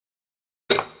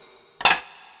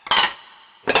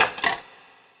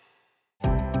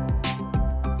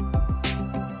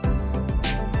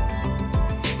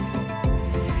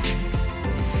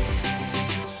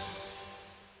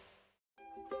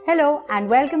Hello and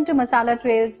welcome to Masala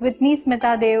Trails with me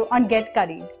Smita Deo on Get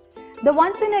Curried. The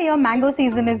once in a year mango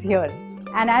season is here,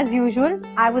 and as usual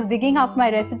I was digging up my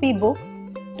recipe books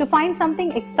to find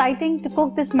something exciting to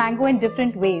cook this mango in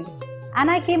different ways,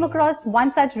 and I came across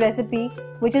one such recipe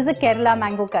which is a Kerala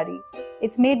mango curry.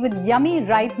 It's made with yummy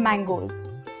ripe mangoes.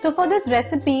 So for this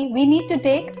recipe we need to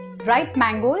take ripe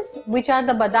mangoes, which are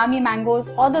the badami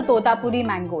mangoes or the totapuri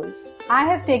mangoes. I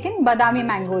have taken badami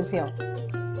mangoes here.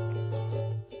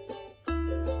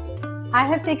 I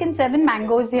have taken 7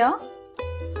 mangoes here,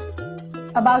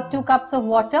 about 2 cups of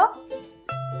water.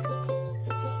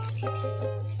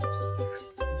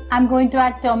 I'm going to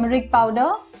add turmeric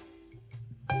powder,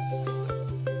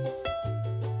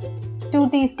 2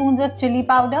 teaspoons of chilli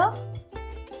powder,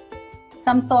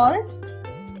 some salt,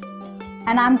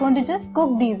 and I'm going to just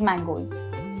cook these mangoes.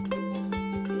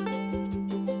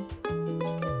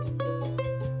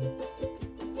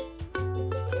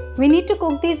 We need to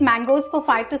cook these mangoes for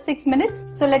 5 to 6 minutes,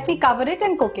 so let me cover it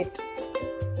and cook it.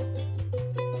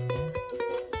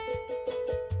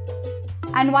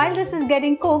 And while this is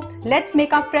getting cooked, let's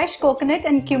make our fresh coconut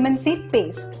and cumin seed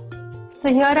paste. So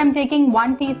here I'm taking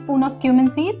 1 teaspoon of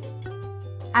cumin seeds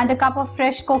and a cup of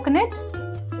fresh coconut.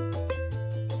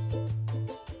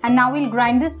 And now we'll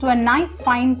grind this to a nice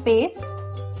fine paste.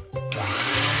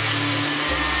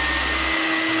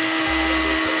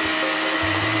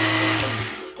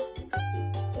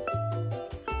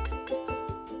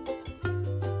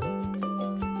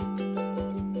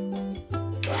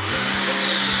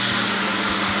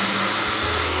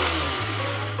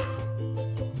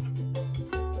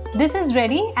 This is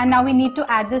ready, and now we need to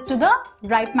add this to the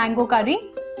ripe mango curry.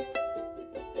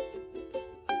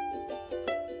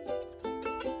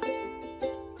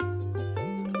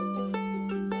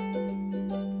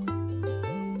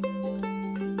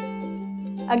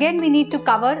 Again, we need to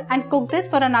cover and cook this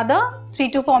for another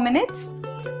 3 to 4 minutes.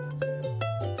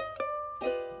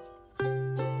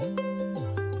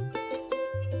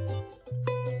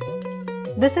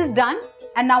 This is done,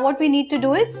 and now what we need to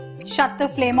do is shut the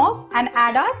flame off and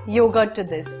add our yogurt to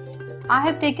this. I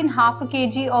have taken half a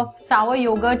kg of sour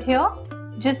yogurt here.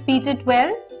 Just beat it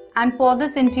well and pour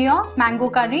this into your mango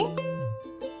curry.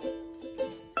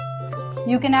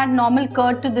 You can add normal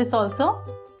curd to this also.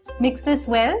 Mix this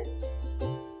well.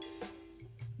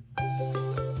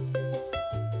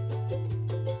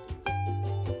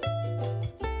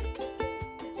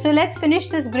 So let's finish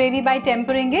this gravy by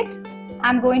tempering it.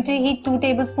 I'm going to heat 2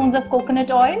 tablespoons of coconut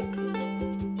oil.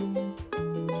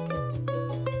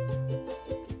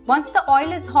 Once the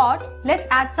oil is hot, let's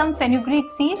add some fenugreek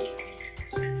seeds.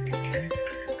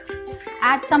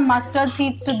 Add some mustard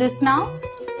seeds to this now.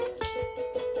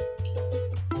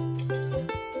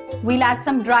 We'll add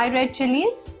some dry red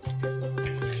chillies,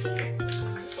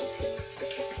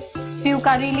 few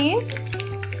curry leaves,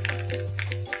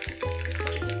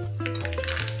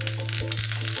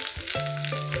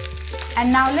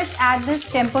 and now let's add this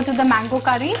tempo to the mango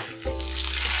curry.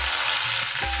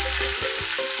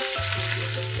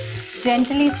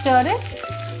 Gently stir it.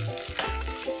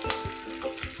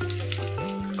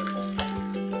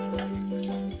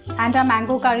 And our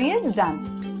mango curry is done.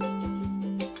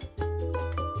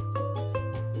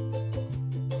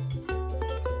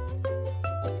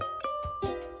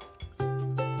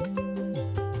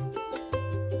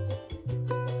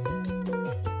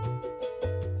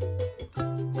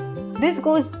 This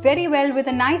goes very well with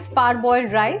a nice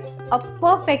parboiled rice, a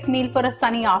perfect meal for a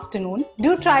sunny afternoon.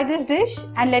 Do try this dish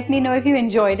and let me know if you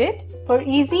enjoyed it. For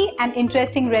easy and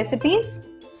interesting recipes,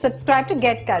 subscribe to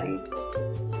Get Curried.